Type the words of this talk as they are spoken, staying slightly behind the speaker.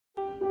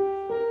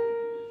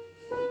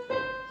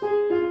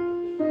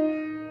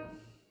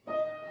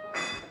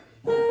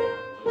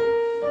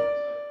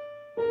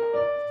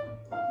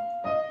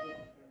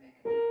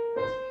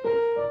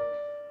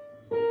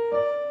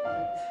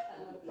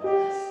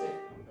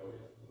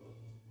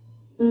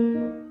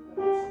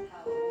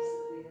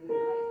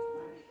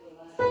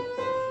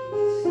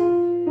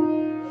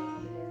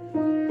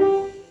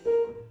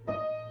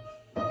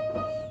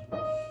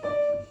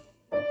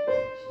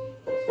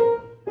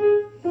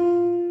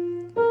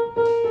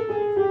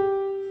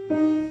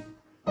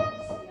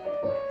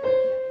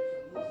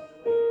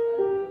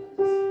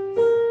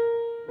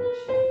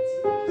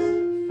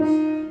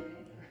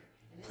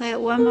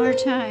one more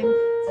time.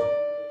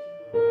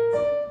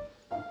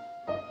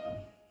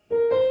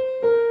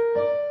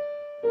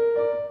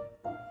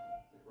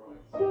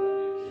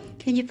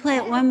 Can you play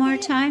it one more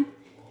time?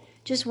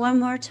 Just one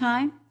more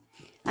time?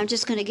 I'm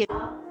just going to get...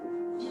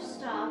 Just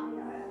stop.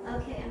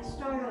 Okay, and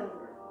start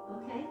over.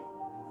 Okay?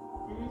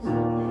 And it's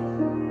okay.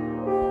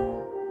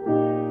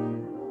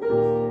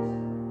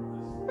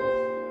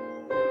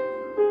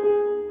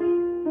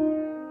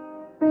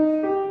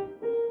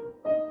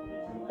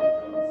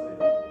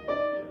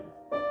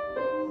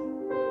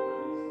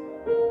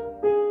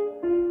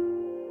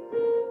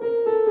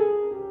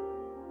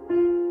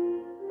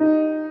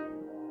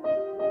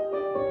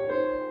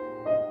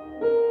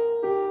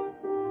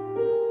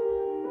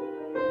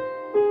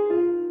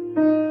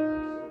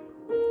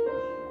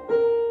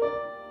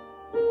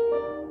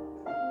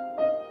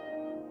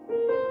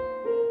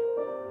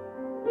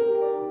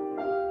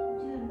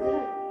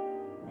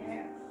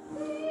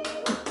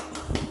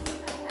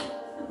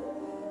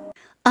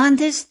 On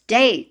this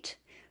date,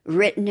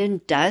 written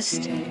in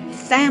dust,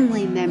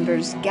 family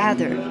members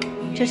gathered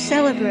to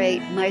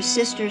celebrate my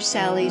sister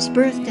Sally's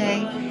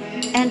birthday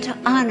and to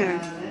honor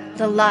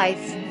the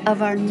life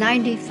of our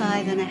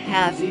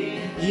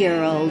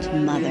 95-and-a-half-year-old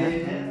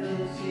mother.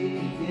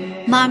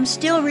 Mom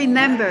still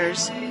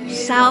remembers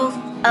South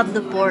of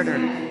the Border,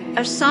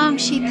 a song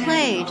she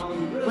played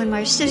when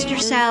my sister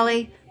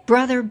Sally,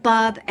 brother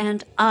Bob,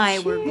 and I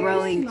were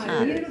growing up.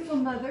 My beautiful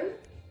mother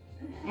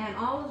and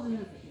all of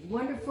the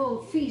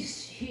wonderful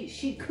feasts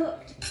she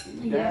cooked.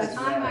 Yes,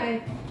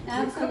 I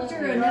cooked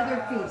her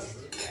another feast.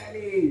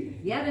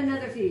 Yet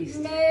another feast.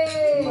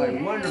 Yay. My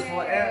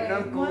wonderful aunt and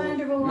uncle,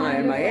 my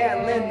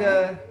Aunt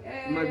Linda,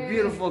 my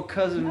beautiful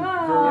cousin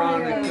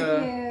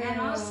Veronica.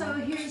 And also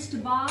here's to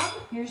Bob.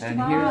 Here's to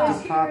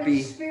Poppy.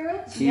 He's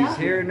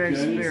here in our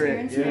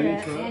spirit.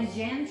 And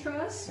Jan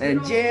Truss.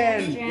 And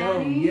Jan.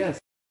 Oh, yes.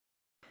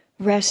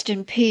 Rest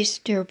in peace,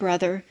 dear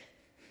brother.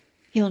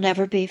 You'll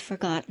never be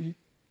forgotten.